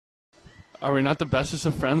Are we not the bestest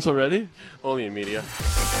of friends already? Only in media.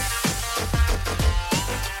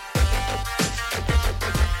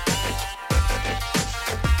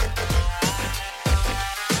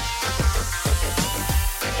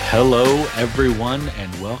 Hello, everyone,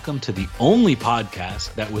 and welcome to the only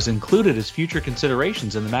podcast that was included as future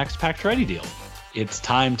considerations in the Max Pacioretty deal. It's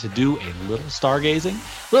time to do a little stargazing,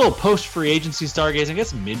 little post-free agency stargazing, I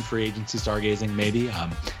guess mid-free agency stargazing maybe.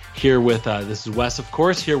 Here with, this is Wes, of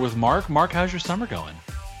course, here with Mark. Mark, how's your summer going?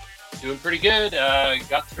 Doing pretty good.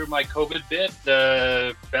 Got through my COVID bit,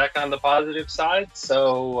 back on the positive side.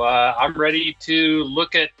 So I'm ready to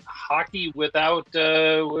look at hockey without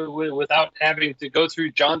having to go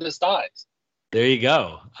through jaundiced eyes. There you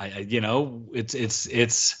go.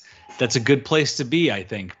 That's a good place to be, I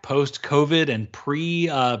think, post COVID and pre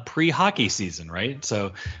hockey season, right?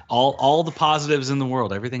 So all the positives in the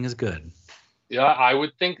world, everything is good. Yeah, I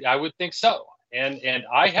would think so. And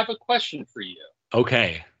I have a question for you.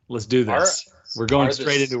 Okay, let's do this. We're going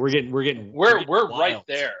straight into we're right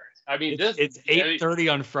there. I mean, it's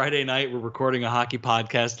 8:30 on Friday night. We're recording a hockey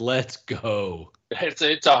podcast. Let's go.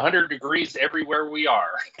 It's 100 degrees everywhere we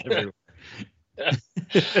are. Everywhere.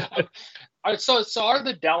 So are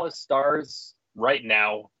the Dallas Stars right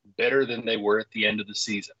now better than they were at the end of the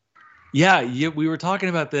season? Yeah, we were talking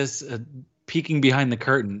about this, peeking behind the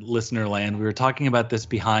curtain, listener land. We were talking about this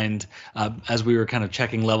behind as we were kind of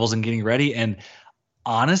checking levels and getting ready. And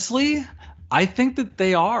honestly, I think that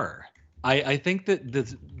they are. I think that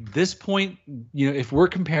this point, if we're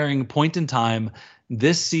comparing point in time,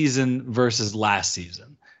 this season versus last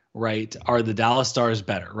season, right, are the Dallas Stars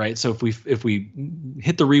better, right? So if we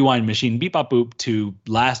hit the rewind machine, beep bop boop to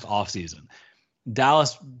last offseason,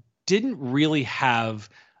 Dallas didn't really have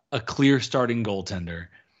a clear starting goaltender.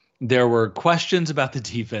 There were questions about the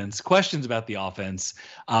defense, questions about the offense,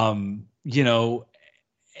 and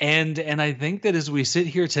I think that as we sit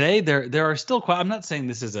here today, there are still I'm not saying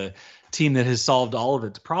this is a team that has solved all of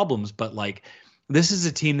its problems, but like this is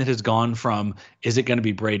a team that has gone from, is it going to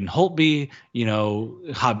be Braden Holtby,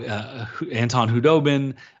 Anton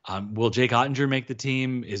Hudobin, will Jake Ottinger make the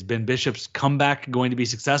team? Is Ben Bishop's comeback going to be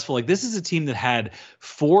successful? Like this is a team that had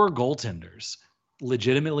 4 goaltenders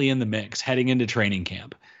legitimately in the mix heading into training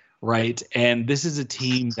camp, right? And this is a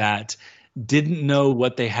team that didn't know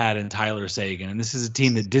what they had in Tyler Seguin. And this is a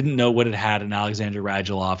team that didn't know what it had in Alexander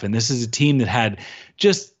Radulov. And this is a team that had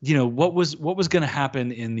just, what was going to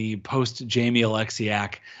happen in the post Jamie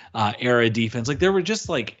Alexiak era defense. Like there was just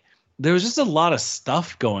a lot of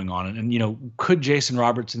stuff going on. And could Jason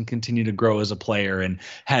Robertson continue to grow as a player? And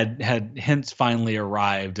had Hintz finally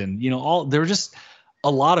arrived? And, there were just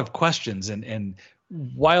a lot of questions. And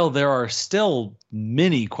while there are still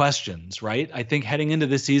many questions, right? I think heading into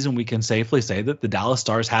this season, we can safely say that the Dallas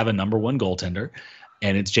Stars have a number one goaltender,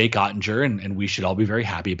 and it's Jake Ottinger, and we should all be very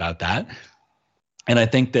happy about that. And I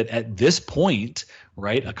think that at this point,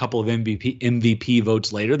 right, a couple of MVP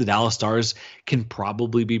votes later, the Dallas Stars can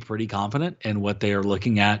probably be pretty confident in what they are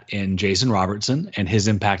looking at in Jason Robertson and his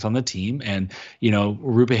impact on the team. And,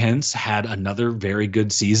 Roope Hintz had another very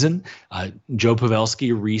good season. Joe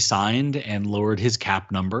Pavelski re-signed and lowered his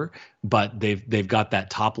cap number, but they've got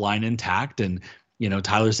that top line intact. And,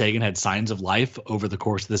 Tyler Seguin had signs of life over the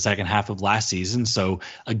course of the second half of last season. So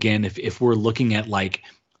again, if we're looking at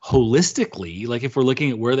holistically, if we're looking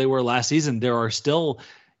at where they were last season, there are still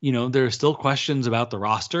questions about the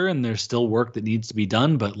roster and there's still work that needs to be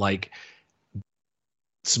done, but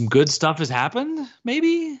some good stuff has happened,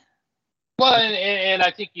 maybe. Well, and I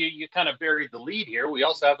think you kind of buried the lead here. We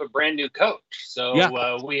also have a brand new coach. So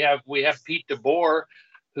yeah. We have Pete DeBoer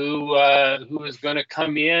who is going to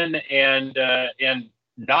come in and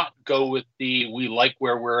not go with we like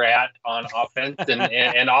where we're at on offense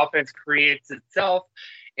and offense creates itself.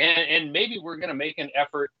 And maybe we're going to make an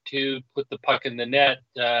effort to put the puck in the net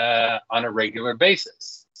on a regular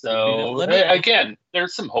basis. So, again,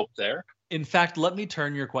 there's some hope there. In fact, let me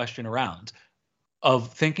turn your question around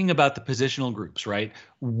of thinking about the positional groups, right?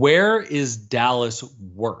 Where is Dallas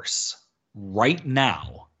worse right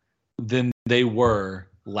now than they were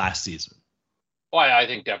last season? Well, I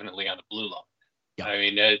think definitely on the blue line. Yeah. I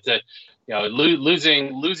mean, it's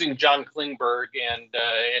losing John Klingberg, and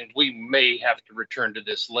we may have to return to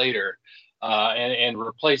this later, and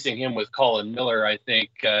replacing him with Colin Miller. I think,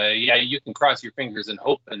 you can cross your fingers and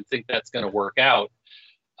hope and think that's going to work out.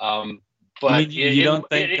 But you don't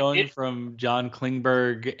think going from John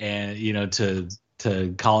Klingberg and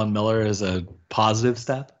to Colin Miller is a positive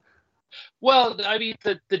step? Well, I mean,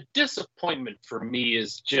 the disappointment for me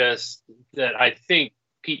is just that I think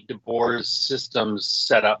Pete DeBoer's system's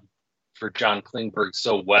set up for John Klingberg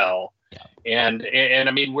so well. Yeah. And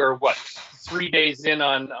I mean, we're 3 days in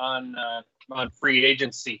on free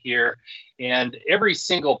agency here, and every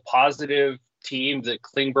single positive team that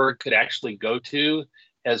Klingberg could actually go to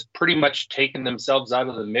has pretty much taken themselves out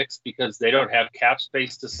of the mix because they don't have cap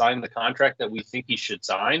space to sign the contract that we think he should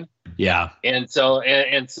sign. Yeah. And so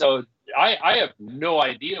I have no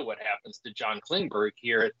idea what happens to John Klingberg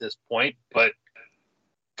here at this point, but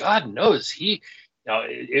God knows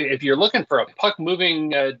if you're looking for a puck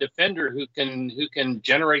moving defender who can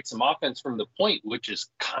generate some offense from the point, which is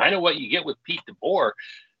kind of what you get with Pete DeBoer,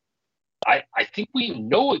 I think we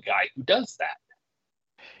know a guy who does that.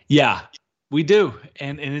 Yeah, we do.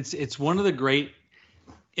 And it's one of the great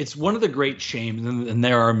shames, and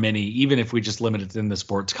there are many, even if we just limit it in the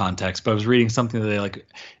sports context. But I was reading something that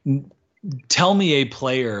tell me a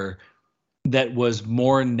player that was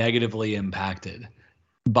more negatively impacted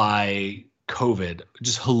by COVID,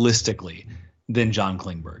 just holistically, than John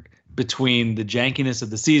Klingberg. Between the jankiness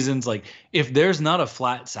of the seasons, like if there's not a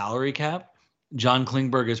flat salary cap, John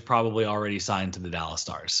Klingberg is probably already signed to the Dallas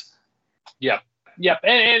Stars. Yep.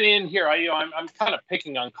 And in here, I'm kind of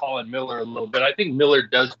picking on Colin Miller a little bit. I think Miller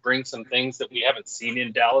does bring some things that we haven't seen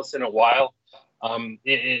in Dallas in a while.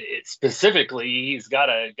 Specifically, he's got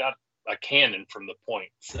a cannon from the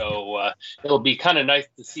point. So it'll be kind of nice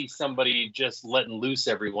to see somebody just letting loose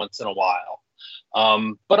every once in a while.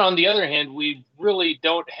 But on the other hand, we really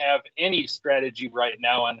don't have any strategy right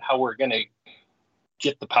now on how we're going to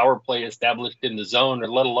get the power play established in the zone, or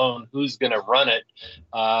let alone who's going to run it,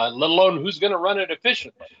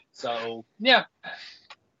 efficiently. So, yeah.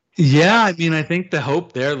 Yeah, I mean, I think the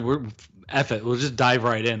hope there, we'll just dive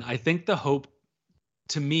right in. I think the hope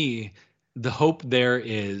there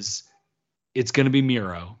is it's going to be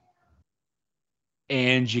Miro.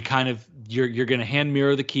 And you kind of you're going to hand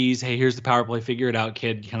Miro the keys. Hey, here's the power play. Figure it out,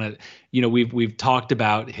 kid. Kind of, we've talked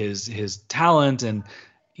about his talent, and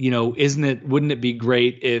wouldn't it be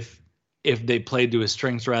great if they played to his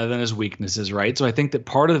strengths rather than his weaknesses, right? So I think that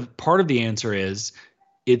part of the answer is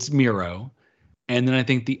it's Miro, and then I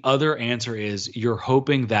think the other answer is you're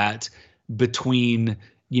hoping that between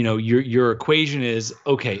your equation is,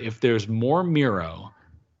 okay, if there's more Miro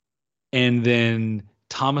and then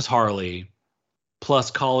Thomas Harley plus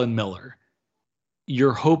Colin Miller,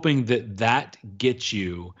 you're hoping that gets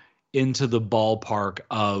you into the ballpark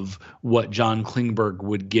of what John Klingberg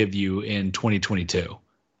would give you in 2022.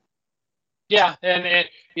 Yeah,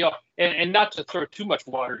 and not to throw too much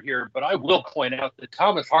water here, but I will point out that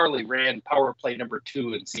Thomas Harley ran power play number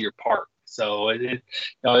 2 in Cedar Park. So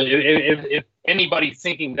if anybody's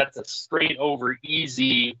thinking that's a straight over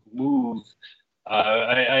easy move,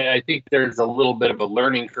 I think there's a little bit of a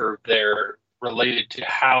learning curve there related to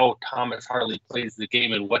how Thomas Harley plays the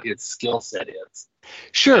game and what his skill set is.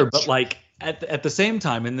 Sure, but like at the same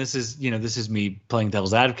time, and this is me playing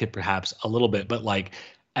devil's advocate perhaps a little bit, but like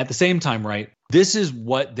at the same time, right? This is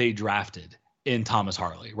what they drafted in Thomas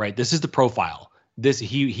Harley, right? This is the profile.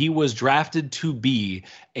 He was drafted to be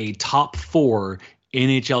a top 4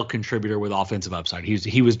 NHL contributor with offensive upside.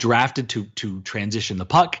 He was drafted to transition the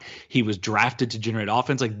puck. He was drafted to generate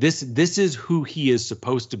offense. Like this is who he is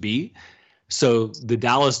supposed to be. So the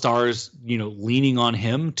Dallas Stars, leaning on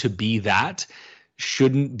him to be that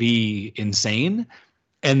shouldn't be insane.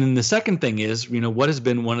 And then the second thing is, what has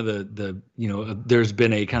been one of the there's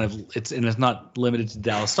been a kind of it's not limited to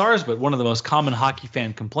Dallas Stars, but one of the most common hockey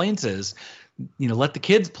fan complaints is, let the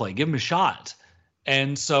kids play, give them a shot.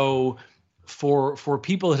 And so for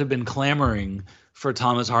people that have been clamoring for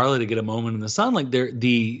Thomas Harley to get a moment in the sun, like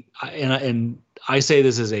and I say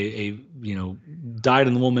this as a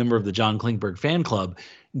dyed-in-the-wool member of the John Klingberg fan club,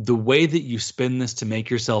 the way that you spin this to make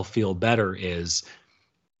yourself feel better is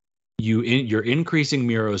you're increasing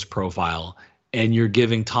Miro's profile and you're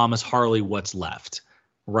giving Thomas Harley what's left,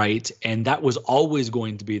 right? And that was always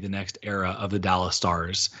going to be the next era of the Dallas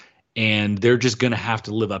Stars, and they're just going to have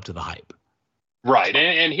to live up to the hype. Right.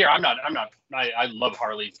 And here I love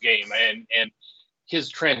Harley's game, and his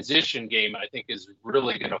transition game, I think, is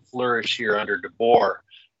really going to flourish here under DeBoer.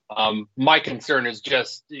 My concern is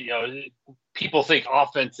just, people think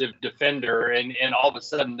offensive defender, and all of a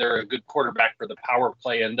sudden they're a good quarterback for the power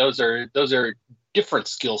play, and those are different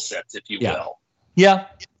skill sets, if you will. Yeah.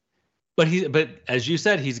 But as you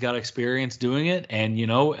said, he's got experience doing it, and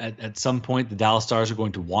at some point the Dallas Stars are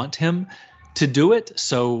going to want him to do it.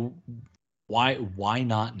 So why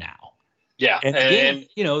not now? Yeah. And again,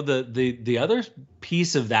 the other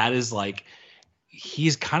piece of that is like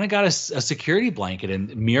he's kind of got a security blanket,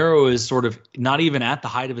 and Miro is sort of not even at the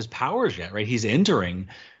height of his powers yet, right? He's entering,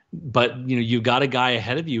 but you've got a guy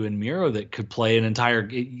ahead of you in Miro that could play an entire.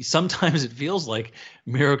 Sometimes it feels like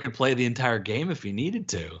Miro could play the entire game if he needed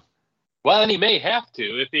to. Well, and he may have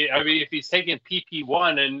to if he's taking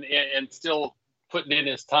PP1 and still putting in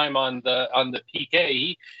his time on the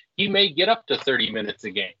PK, he may get up to 30 minutes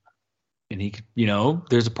a game. And he,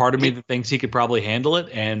 there's a part of me that thinks he could probably handle it.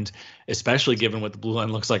 And especially given what the blue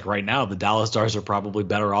line looks like right now, the Dallas Stars are probably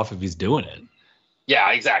better off if he's doing it.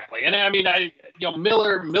 Yeah, exactly. And I mean,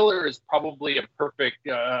 Miller is probably a perfect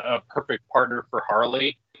partner for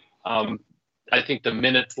Harley. I think the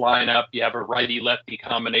minutes line up. You have a righty-lefty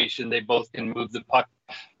combination. They both can move the puck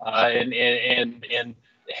and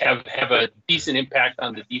have a decent impact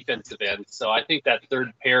on the defensive end. So I think that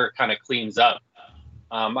third pair kind of cleans up.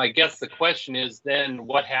 I guess the question is then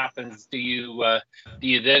what happens? Do you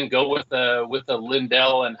then go with a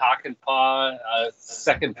Lindell and Hakanpää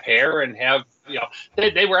second pair and have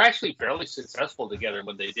they were actually fairly successful together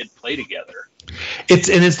when they did play together.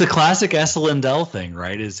 It's the classic Esa Lindell thing,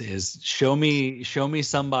 right? Is show me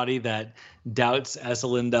somebody that doubts Esa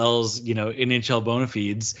Lindell's NHL bona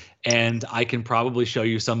fides, and I can probably show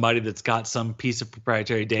you somebody that's got some piece of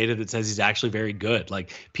proprietary data that says he's actually very good.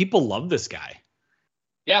 Like, people love this guy.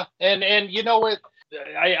 Yeah, and you know what?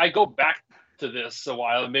 I go back to this a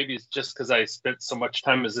while, and maybe it's just because I spent so much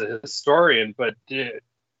time as a historian, but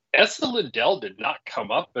Esa Lindell did not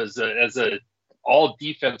come up as a all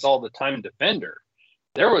defense all the time defender.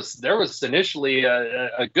 There was initially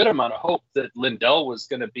a good amount of hope that Lindell was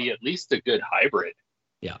going to be at least a good hybrid.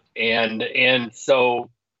 Yeah, and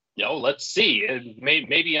so let's see. And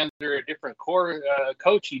maybe under a different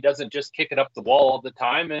coach, he doesn't just kick it up the wall all the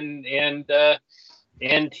time,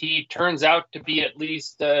 and he turns out to be at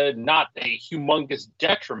least not a humongous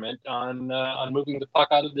detriment on moving the puck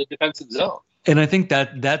out of the defensive zone. And I think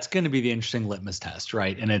that's going to be the interesting litmus test,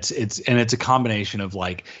 right? And it's a combination of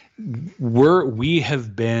like we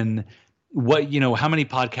have been how many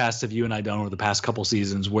podcasts have you and I done over the past couple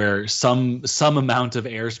seasons where some amount of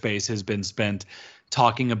airspace has been spent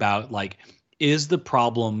talking about, like, is the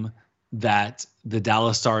problem that the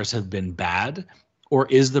Dallas Stars have been bad, or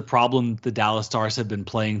is the problem the Dallas Stars have been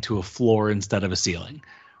playing to a floor instead of a ceiling,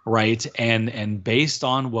 right? And based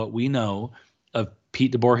on what we know of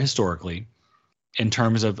Pete DeBoer historically, in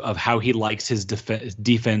terms of how he likes his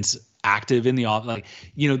defense active in the off, like,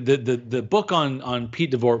 the book on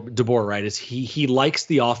Pete DeBoer, right, is he likes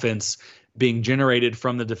the offense being generated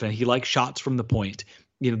from the defense. He likes shots from the point.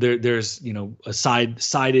 There's a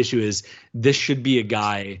side issue is this should be a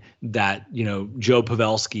guy that Joe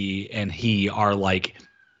Pavelski and he are like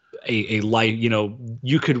a light.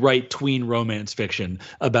 You could write tween romance fiction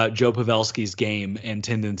about Joe Pavelski's game and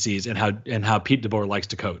tendencies and how Pete DeBoer likes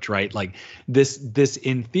to coach, right? Like this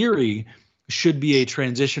in theory should be a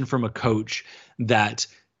transition from a coach that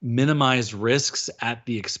minimized risks at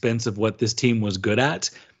the expense of what this team was good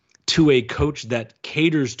at, to a coach that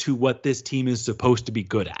caters to what this team is supposed to be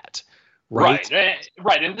good at. Right.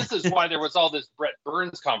 And this is why there was all this Brett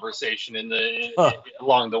Burns conversation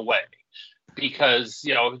along the way, because,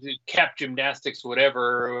 cap gymnastics,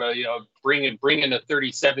 whatever, bring in a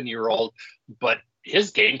 37-year-old, but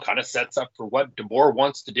his game kind of sets up for what DeBoer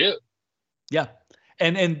wants to do. Yeah.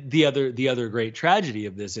 And the other great tragedy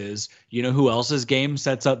of this is, who else's game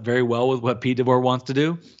sets up very well with what Pete DeBoer wants to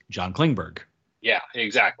do? John Klingberg. Yeah,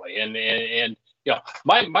 exactly. And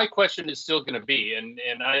my question is still going to be,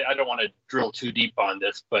 and I don't want to drill too deep on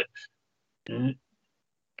this, but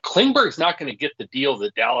Klingberg's not going to get the deal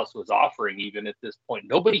that Dallas was offering even at this point.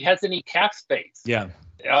 Nobody has any cap space. Yeah.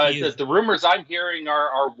 The rumors I'm hearing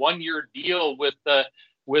are 1-year deal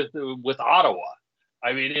with Ottawa.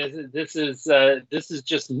 I mean, this is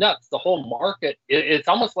just nuts. The whole market, it's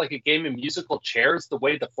almost like a game of musical chairs, the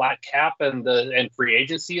way the flat cap and free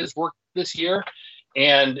agency has worked this year.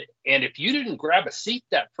 And if you didn't grab a seat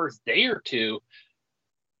that first day or two,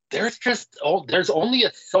 there's only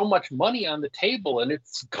so much money on the table, and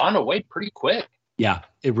it's gone away pretty quick. Yeah,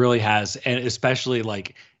 it really has. And especially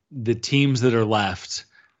like the teams that are left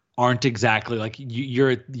aren't exactly like you're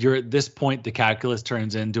at this point, the calculus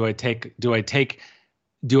turns in, do I take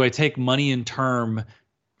money in term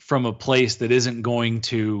from a place that isn't going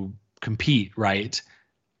to compete, right?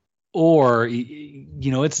 Or,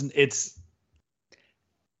 it's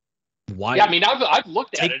why? Yeah, I mean, I've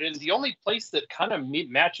looked at it, and the only place that kind of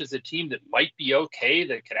matches a team that might be okay,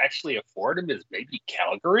 that could actually afford him, is maybe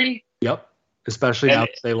Calgary. Yep, especially now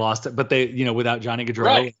that they lost it, but they, without Johnny Gaudreau.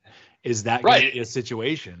 Right. Is that right? A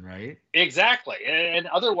situation, right? Exactly. And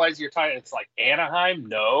otherwise you're talking, it's like Anaheim,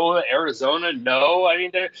 no. Arizona, no. I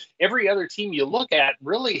mean, every other team you look at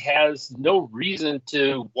really has no reason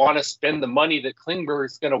to want to spend the money that Klingberg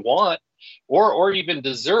is going to want or even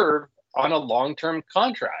deserve on a long-term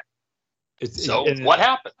contract. What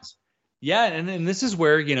happens? Yeah, and this is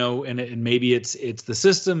where, and maybe it's the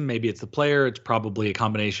system, maybe it's the player, it's probably a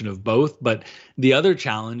combination of both. But the other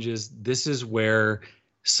challenge is this is where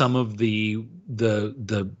some of the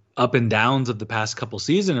up and downs of the past couple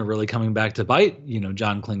seasons are really coming back to bite,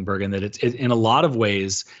 John Klingberg, and that it's in a lot of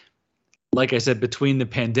ways, like I said, between the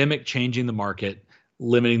pandemic changing the market,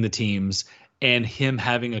 limiting the teams, and him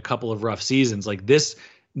having a couple of rough seasons, like this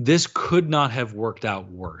could not have worked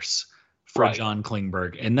out worse for John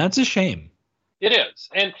Klingberg, and that's a shame. It is,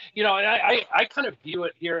 and I kind of view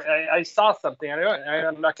it here. I saw something.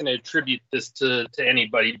 I'm not going to attribute this to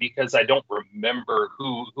anybody because I don't remember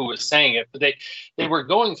who was saying it, but they were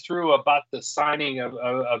going through about the signing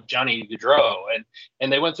of Johnny Gaudreau,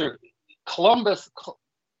 and they went through Columbus.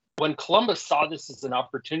 When Columbus saw this as an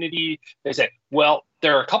opportunity, they said, well,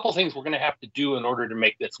 there are a couple things we're going to have to do in order to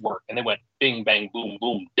make this work, and they went bing, bang, boom,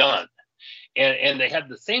 boom, done. And they had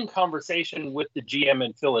the same conversation with the GM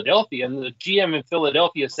in Philadelphia. And the GM in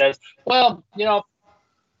Philadelphia says, well,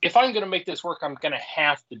 if I'm going to make this work, I'm going to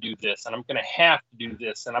have to do this. And I'm going to have to do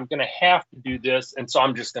this. And I'm going to have to do this. And so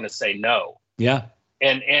I'm just going to say no. Yeah.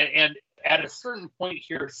 And at a certain point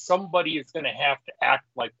here, somebody is going to have to act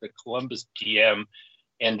like the Columbus GM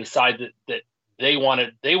and decide that they want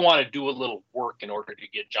to do a little work in order to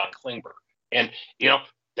get John Klingberg. And,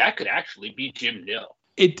 that could actually be Jim Nill.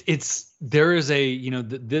 There is a,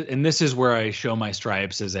 and this is where I show my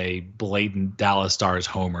stripes as a blatant Dallas Stars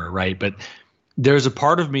homer, right? But there's a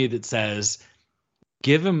part of me that says,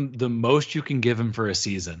 give him the most you can give him for a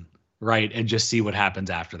season, right? And just see what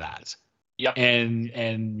happens after that. Yeah.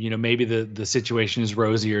 And maybe the situation is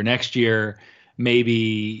rosier next year.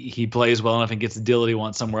 Maybe he plays well enough and gets the deal that he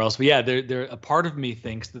wants somewhere else. But yeah, a part of me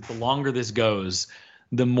thinks that the longer this goes,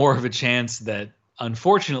 the more of a chance that,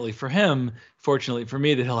 unfortunately for him, fortunately for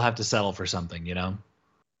me, that he'll have to settle for something,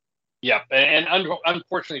 Yeah, and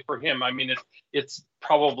unfortunately for him, I mean, it's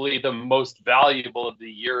probably the most valuable of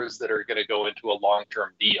the years that are going to go into a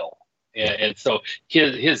long-term deal. And so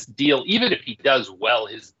his deal, even if he does well,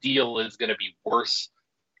 his deal is going to be worse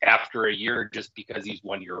after a year just because he's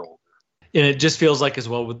 1 year older. And it just feels like, as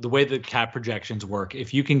well, with the way the cap projections work,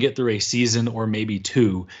 if you can get through a season or maybe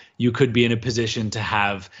two, you could be in a position to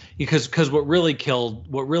have, because what really killed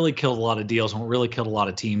a lot of deals and what really killed a lot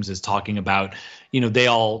of teams is talking about, they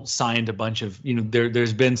all signed a bunch of,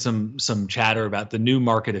 there's been some chatter about the new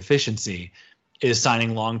market efficiency is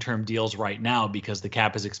signing long-term deals right now because the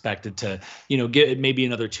cap is expected to, get it maybe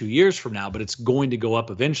another 2 years from now, but it's going to go up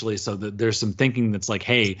eventually. So that there's some thinking that's like,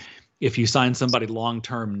 hey, if you sign somebody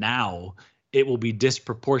long-term now, it will be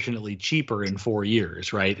disproportionately cheaper in 4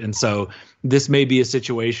 years, right? And so this may be a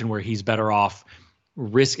situation where he's better off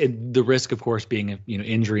the risk, of course, being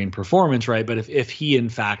injury and performance, right? But if he in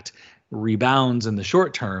fact rebounds in the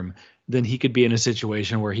short term, then he could be in a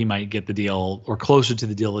situation where he might get the deal or closer to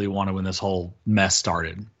the deal that he wanted when this whole mess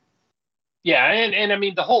started. Yeah, and I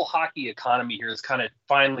mean, the whole hockey economy here is kind of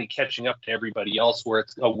finally catching up to everybody else, where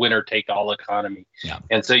it's a winner-take-all economy. Yeah.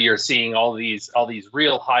 And so you're seeing all these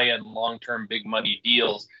real high-end, long-term, big money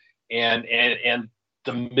deals, and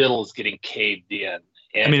the middle is getting caved in.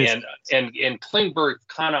 And and Klingberg's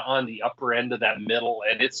kind of on the upper end of that middle,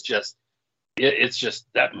 and it's just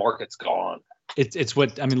that market's gone. It's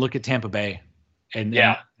what I mean. Look at Tampa Bay. And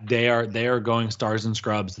they are going stars and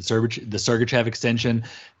scrubs. The Sergachev extension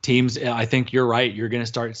teams. I think you're right. You're going to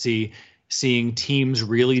start seeing teams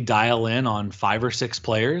really dial in on 5 or 6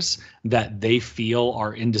 players that they feel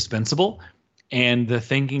are indispensable. And the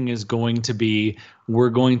thinking is going to be, we're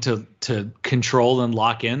going to control and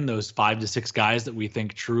lock in those 5 to 6 guys that we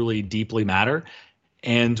think truly deeply matter,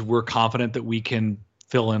 and we're confident that we can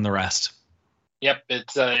fill in the rest. Yep,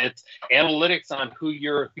 it's analytics on who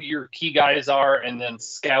your key guys are, and then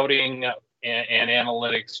scouting and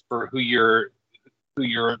analytics for who your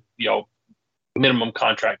minimum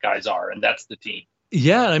contract guys are, and that's the team.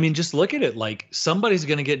 Yeah, I mean, just look at it. Like, somebody's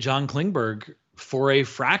going to get John Klingberg for a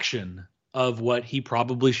fraction of what he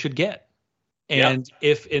probably should get. And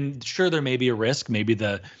sure, there may be a risk. Maybe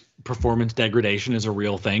the performance degradation is a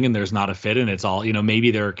real thing, and there's not a fit, and it's all, maybe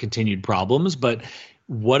there are continued problems, but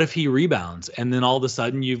what if he rebounds and then all of a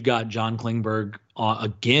sudden you've got John Klingberg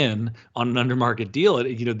again on an undermarket deal?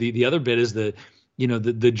 The other bit is the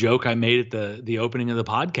joke I made at the opening of the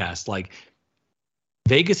podcast. Like,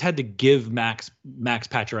 Vegas had to give Max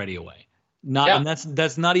Pacioretty away. And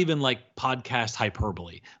that's not even like podcast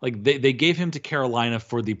hyperbole. Like, they gave him to Carolina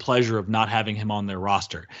for the pleasure of not having him on their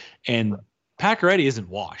roster. And Pacioretty isn't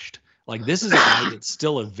washed. Like, this is a guy that's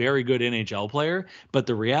still a very good NHL player, but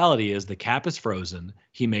the reality is the cap is frozen.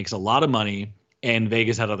 He makes a lot of money, and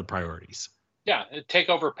Vegas had other priorities. Yeah, take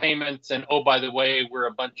over payments, and oh, by the way, we're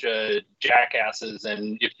a bunch of jackasses,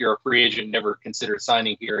 and if you're a free agent, never consider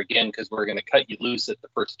signing here again because we're going to cut you loose at the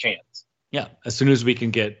first chance. Yeah, as soon as we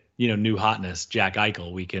can get new hotness, Jack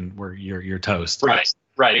Eichel, you're toast.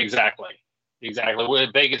 Right, exactly. Well,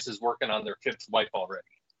 Vegas is working on their fifth wife already.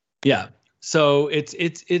 Yeah, so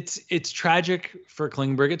it's tragic for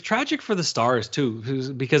Klingberg. It's tragic for the Stars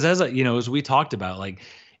too, because as we talked about, like,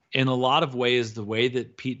 in a lot of ways, the way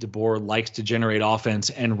that Pete DeBoer likes to generate offense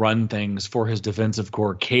and run things for his defensive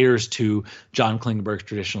core caters to John Klingberg's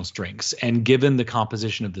traditional strengths. And given the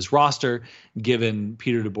composition of this roster, given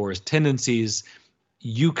Peter DeBoer's tendencies,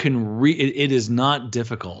 you can it is not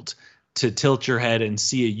difficult to tilt your head and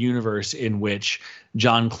see a universe in which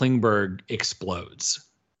John Klingberg explodes.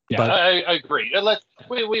 Yeah, but I agree.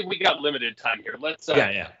 We got limited time here. Let's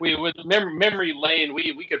we with memory lane.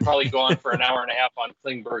 We could probably go on for an hour and a half on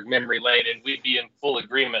Klingberg memory lane, and we'd be in full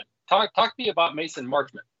agreement. Talk to me about Mason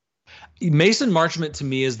Marchment. Mason Marchment to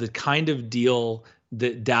me is the kind of deal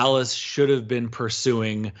that Dallas should have been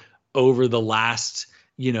pursuing over the last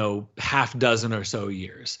half dozen or so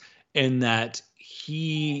years, in that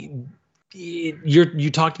you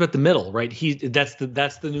talked about the middle, right? That's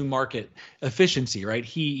the new market efficiency, right?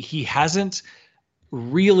 He hasn't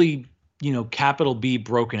really, capital B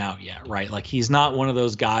broken out yet, right? Like, he's not one of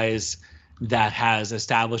those guys that has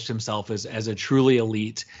established himself as a truly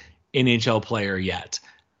elite NHL player yet.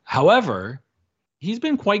 However, he's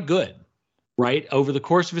been quite good, right? Over the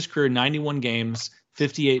course of his career, 91 games,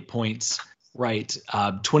 58 points, right?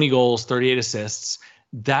 20 goals, 38 assists.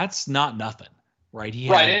 That's not nothing. Right.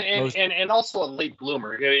 And also a late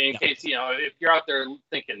bloomer, in case, if you're out there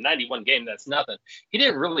thinking 91 game, that's nothing. He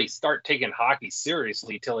didn't really start taking hockey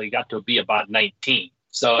seriously till he got to be about 19.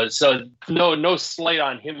 So no slight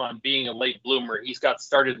on him on being a late bloomer. He's got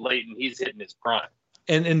started late and he's hitting his prime.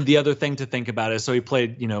 And the other thing to think about is, so he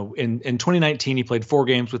played, in 2019, he played 4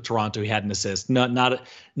 games with Toronto. He had an assist, not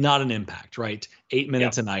an impact, right? 8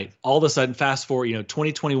 minutes a night. All of a sudden, fast forward,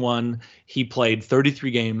 2021, he played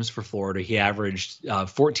 33 games for Florida. He averaged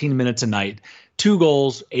 14 minutes a night, 2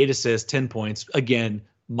 goals, 8 assists, 10 points. Again,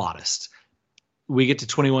 modest. We get to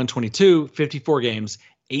 21-22, 54 games,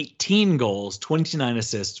 18 goals, 29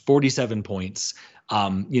 assists, 47 points.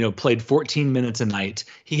 Played 14 minutes a night.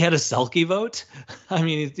 He had a Selke vote. I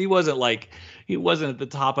mean, he wasn't at the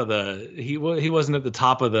top of the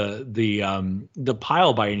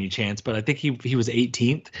pile by any chance, but I think he was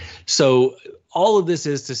 18th. So all of this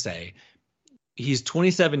is to say, he's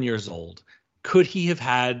 27 years old. Could he have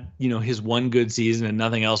had, his one good season and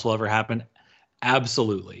nothing else will ever happen?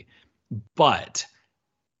 Absolutely. But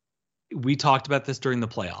we talked about this during the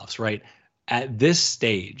playoffs, right? At this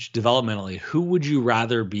stage, developmentally, who would you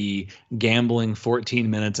rather be gambling 14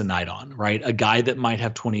 minutes a night on, right? A guy that might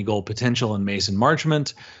have 20 goal potential in Mason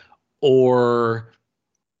Marchment, or,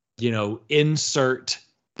 insert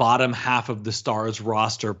bottom half of the Stars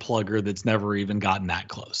roster plugger that's never even gotten that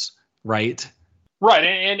close, right? Right.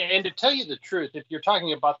 And to tell you the truth, if you're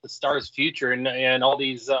talking about the Stars' future and all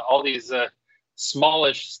these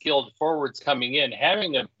smallish skilled forwards coming in,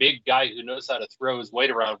 having a big guy who knows how to throw his weight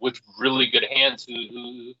around with really good hands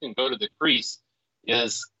who can go to the crease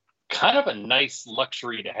is kind of a nice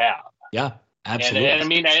luxury to have. Yeah, absolutely. And I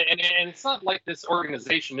mean, and it's not like this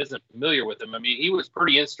organization isn't familiar with him. I mean, he was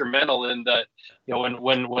pretty instrumental in the,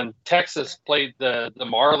 when Texas played the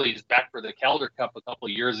Marlies back for the Calder Cup a couple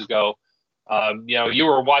of years ago. You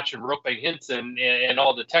were watching Rope Hinson and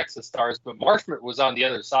all the Texas Stars, but Marchment was on the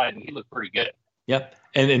other side and he looked pretty good. Yep.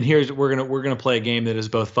 And here's we're gonna play a game that is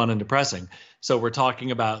both fun and depressing. So we're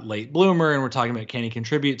talking about late bloomer and we're talking about can he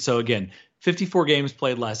contribute. So again, 54 games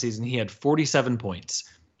played last season. He had 47 points.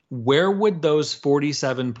 Where would those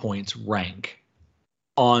 47 points rank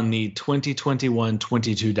on the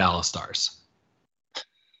 2021-22 Dallas Stars?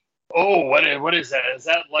 Oh, what is that? Is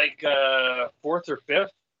that like fourth or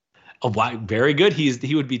fifth? Oh, wow, very good.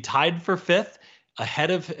 He would be tied for fifth.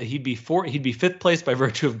 He'd be fifth place by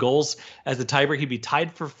virtue of goals as the tiebreaker. He'd be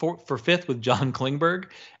tied for fifth with John Klingberg,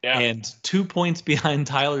 and 2 points behind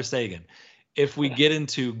Tyler Seguin. If we get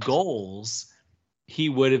into goals, he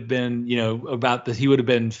would have been, he would have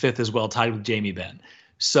been fifth as well, tied with Jamie Benn.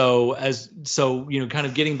 So kind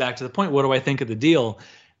of getting back to the point, what do I think of the deal?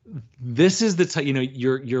 This is the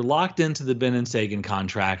you're locked into the Benn and Seguin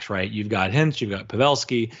contracts, right? You've got Hintz, you've got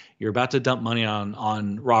Pavelski, you're about to dump money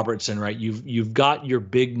on Robertson, right? You've got your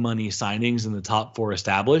big money signings in the top 4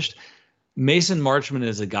 established. Mason Marchment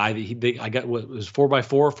is a guy that I got, what was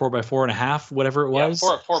 4x4, 4x4.5, whatever it was.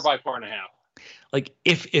 Yeah, 4x4.5. Like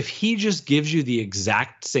if he just gives you the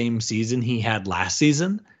exact same season he had last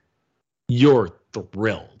season, you're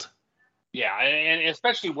thrilled. Yeah, and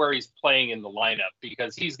especially where he's playing in the lineup,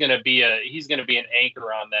 because he's going to be an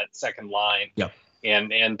anchor on that second line. Yep.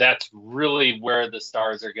 And that's really where the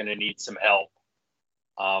Stars are going to need some help.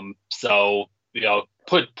 So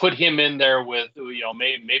put him in there with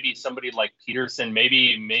maybe somebody like Peterson,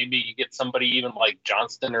 maybe you get somebody even like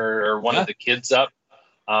Johnston or one of the kids up.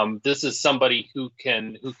 This is somebody who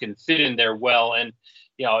can fit in there well. And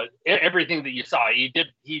everything that you saw, he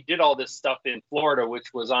did all this stuff in Florida,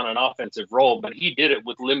 which was on an offensive role, but he did it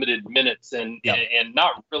with limited minutes and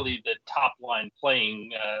not really the top line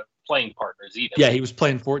playing partners either. Yeah, he was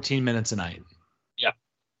playing 14 minutes a night. Yeah.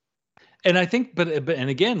 And I think, but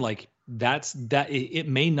again, like it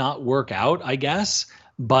may not work out, I guess,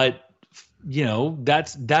 but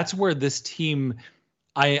that's where this team,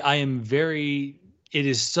 I am very, it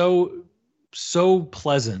is so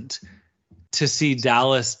pleasant to see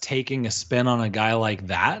Dallas taking a spin on a guy like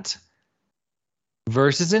that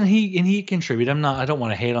versus, and he contributed. I don't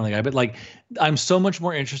want to hate on the guy, but like, I'm so much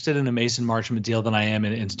more interested in a Mason Marchment deal than I am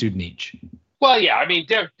in Studenic. Well, yeah, I mean,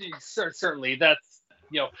 certainly that's,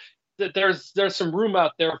 there's some room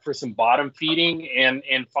out there for some bottom feeding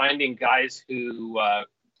and finding guys who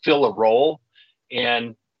fill a role.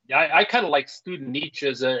 And I kind of like Studenic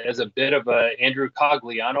as a bit of a Andrew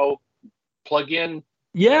Cogliano plug-in.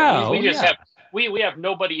 Yeah, we have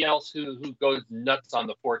nobody else who goes nuts on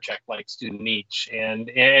the forecheck like Studenic,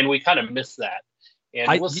 and we kind of miss that.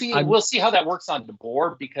 And we'll see how that works on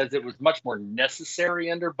DeBoer, because it was much more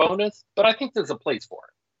necessary under Bowness. But I think there's a place for it.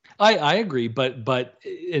 I agree, but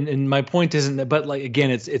and my point isn't that, but like,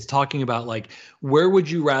 again, it's talking about like, where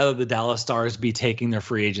would you rather the Dallas Stars be taking their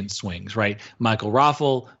free agent swings, right? Michael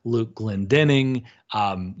Raffl, Luke Glendening,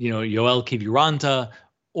 Yoel Kiviranta,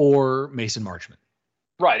 or Mason Marchment.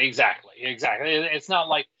 Right, exactly. It's not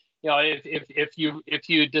like, if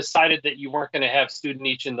you decided that you weren't going to have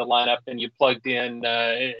Studenic in the lineup and you plugged in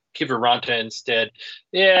Kiviranta instead,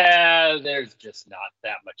 there's just not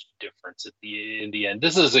that much difference in the end.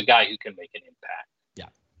 This is a guy who can make an impact. Yeah,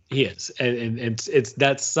 he is, and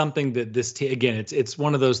that's something that this team, again, it's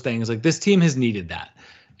one of those things, like, this team has needed that.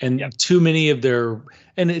 And too many of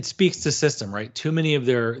and it speaks to system, right? Too many of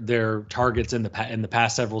their targets in the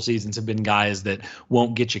past several seasons have been guys that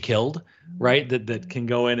won't get you killed, right? That can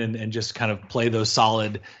go in and just kind of play those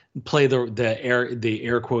solid, play the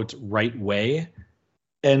air quotes right way.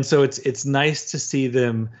 And so it's nice to see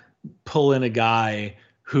them pull in a guy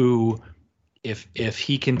who, if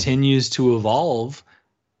he continues to evolve,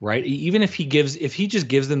 right? Even if he just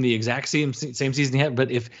gives them the exact same season he had, but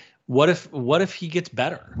what if he gets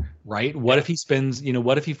better, right? What if he spends,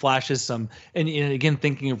 what if he flashes some, and again,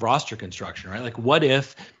 thinking of roster construction, right? Like, what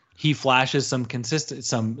if he flashes some consistent,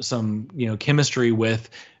 some chemistry with,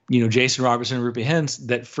 Jason Robertson and Roope Hintz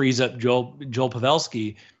that frees up Joel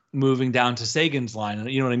Pavelski moving down to Sagan's line.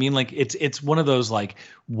 You know what I mean? Like, it's one of those, like,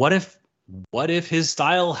 what if his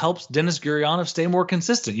style helps Denis Gurianov stay more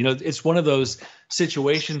consistent? It's one of those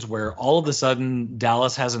situations where all of a sudden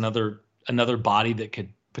Dallas has another body that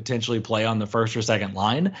could potentially play on the first or second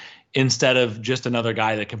line instead of just another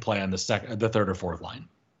guy that can play on the third or fourth line.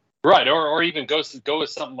 Right. Or even go with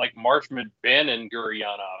something like Marchment, Ben, and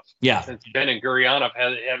Gurianov. Yeah. Since Ben and Gurianov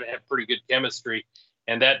have pretty good chemistry,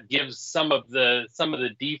 and that gives some of the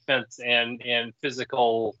defense and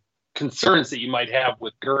physical concerns that you might have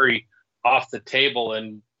with Guri off the table.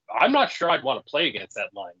 And I'm not sure I'd want to play against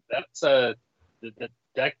that line. That's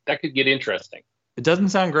that could get interesting. It doesn't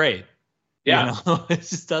sound great. Yeah. It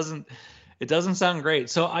just doesn't sound great.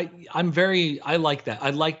 So I like that. I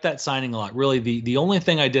like that signing a lot. Really, the only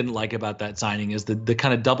thing I didn't like about that signing is the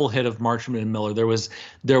kind of double hit of Marchment and Miller. There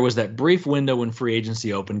was that brief window when free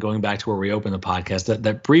agency opened, going back to where we opened the podcast,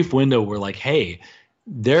 that brief window where, like, hey,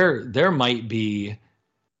 there might be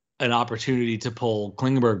an opportunity to pull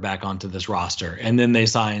Klingberg back onto this roster. And then they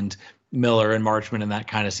signed Miller and Marchment, and that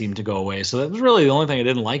kind of seemed to go away. So that was really the only thing I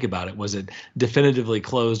didn't like about it, was it definitively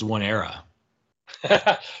closed one era.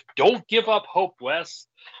 Don't give up hope, Wes.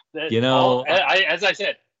 As I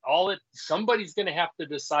said, somebody's going to have to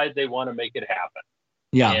decide they want to make it happen.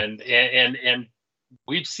 Yeah, and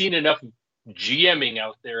we've seen enough GMing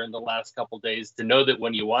out there in the last couple of days to know that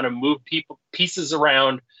when you want to move pieces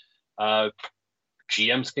around,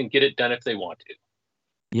 GMs can get it done if they want to.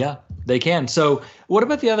 Yeah, they can. So, what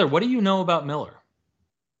about the other? What do you know about Miller?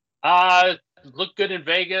 Looked good in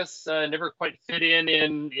Vegas, never quite fit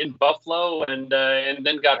in Buffalo, and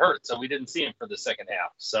then got hurt, so we didn't see him for the second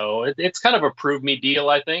half. So it's kind of a prove me deal,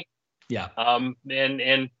 I think. Yeah.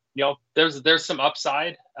 And there's some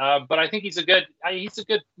upside, but I think he's a good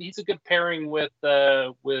pairing with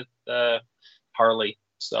Harley.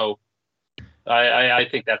 So I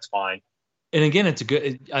think that's fine. And again, it's a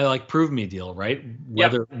good, I like prove me deal, right?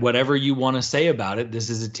 Whatever you want to say about it, this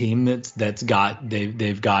is a team that's got,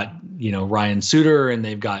 they've got, Ryan Suter, and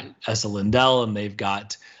they've got Esa Lindell, and they've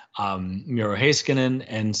got Miro Heiskanen.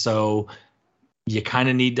 And so you kind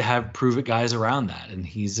of need to have prove it guys around that. And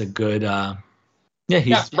he's a good,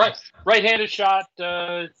 right-handed shot.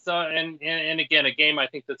 And again, a game I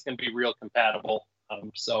think that's going to be real compatible.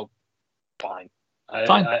 So fine.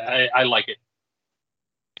 I like it.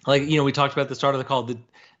 Like, we talked about at the start of the call,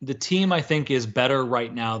 the team I think is better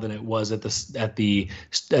right now than it was at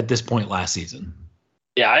this point last season.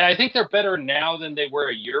 Yeah, I think they're better now than they were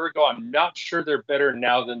a year ago. I'm not sure they're better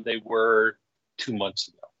now than they were 2 months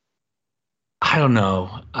ago. I don't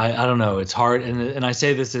know. I don't know. It's hard. And I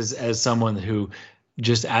say this as someone who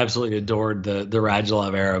just absolutely adored the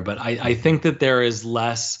Radulov era, but I think that there is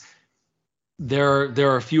less, there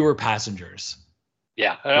are fewer passengers.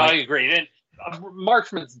 Yeah, I agree. And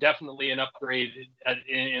Marchman's definitely an upgrade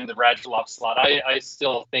in the Radulov slot. I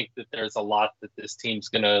still think that there's a lot that this team's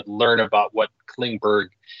going to learn about what Klingberg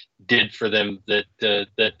did for them that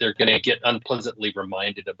they're going to get unpleasantly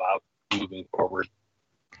reminded about moving forward.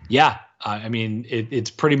 Yeah, I mean,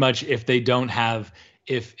 it's pretty much if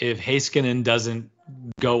Heiskanen doesn't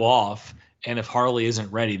go off and if Harley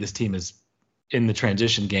isn't ready, this team is in the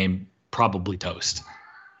transition game probably toast.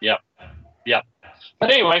 Yep.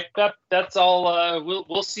 But anyway, that's all.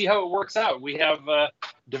 We'll see how it works out. We have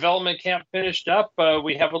development camp finished up.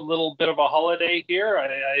 We have a little bit of a holiday here.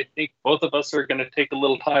 I think both of us are going to take a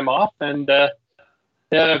little time off, and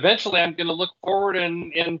eventually I'm going to look forward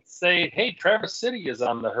and say, hey, Traverse City is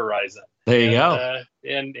on the horizon. There you go.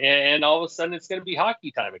 And all of a sudden it's going to be hockey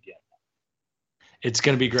time again. It's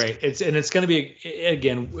going to be great. It's going to be,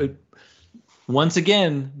 again, once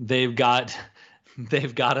again, they've got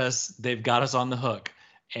us on the hook,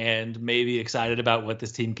 and maybe excited about what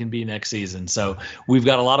this team can be next season. So we've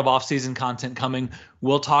got a lot of off-season content coming.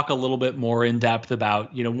 We'll talk a little bit more in depth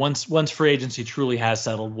about, once free agency truly has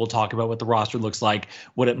settled, we'll talk about what the roster looks like,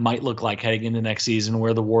 what it might look like heading into next season,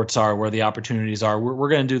 where the warts are, where the opportunities are. We're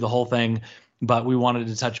going to do the whole thing, but we wanted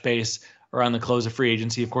to touch base around the close of free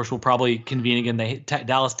agency. Of course, we'll probably convene again.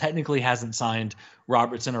 Dallas technically hasn't signed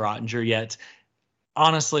Robertson or Ottinger yet.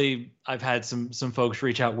 Honestly, I've had some folks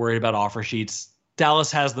reach out worried about offer sheets. Dallas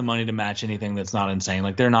has the money to match anything that's not insane.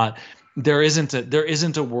 Like there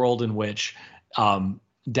isn't a world in which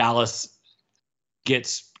Dallas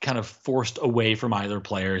gets kind of forced away from either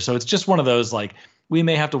player. So it's just one of those, like, we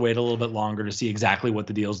may have to wait a little bit longer to see exactly what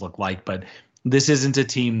the deals look like, but this isn't a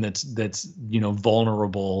team that's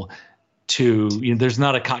vulnerable to, there's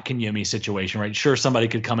not a Kotkaniemi situation, right? Sure, somebody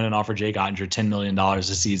could come in and offer Jake Ottinger $10 million a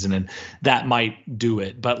season, and that might do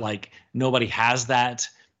it. But like, nobody has that,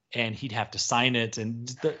 and he'd have to sign it,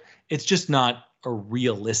 and it's just not a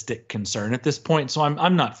realistic concern at this point. So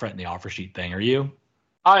I'm not fretting the offer sheet thing. Are you?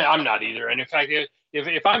 I'm not either. And in fact,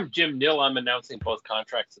 if I'm Jim Nill, I'm announcing both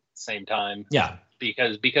contracts at the same time. Yeah,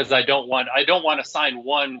 because I don't want to sign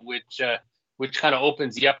one which kind of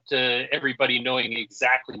opens you up to everybody knowing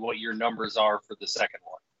exactly what your numbers are for the second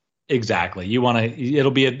one. Exactly.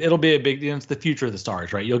 It'll be a big, it's the future of the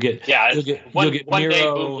Stars, right? You'll get one Miro, day,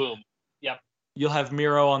 boom, boom. Yep. You'll have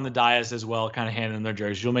Miro on the dais as well, kind of handing their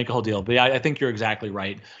jerseys. You'll make a whole deal. But I think you're exactly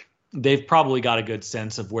right. They've probably got a good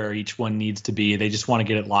sense of where each one needs to be. They just want to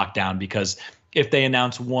get it locked down, because if they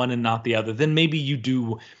announce one and not the other, then maybe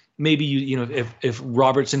if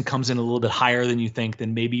Robertson comes in a little bit higher than you think,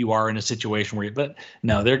 then maybe you are in a situation where but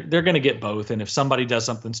no, they're going to get both. And if somebody does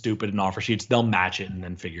something stupid in offer sheets, they'll match it and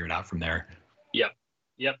then figure it out from there. Yep.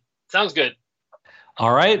 Sounds good.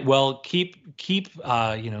 All right. Well, keep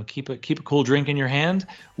a cool drink in your hand.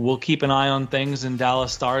 We'll keep an eye on things in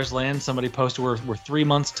Dallas Stars land. Somebody posted we're 3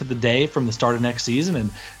 months to the day from the start of next season, and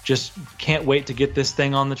just can't wait to get this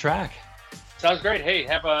thing on the track. Sounds great. Hey,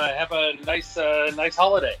 have a nice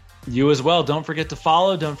holiday. You as well. Don't forget to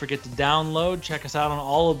follow. Don't forget to download. Check us out on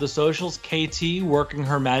all of the socials. KT working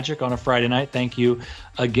her magic on a Friday night. Thank you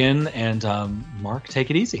again. And Mark, take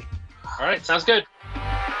it easy. All right. Sounds good.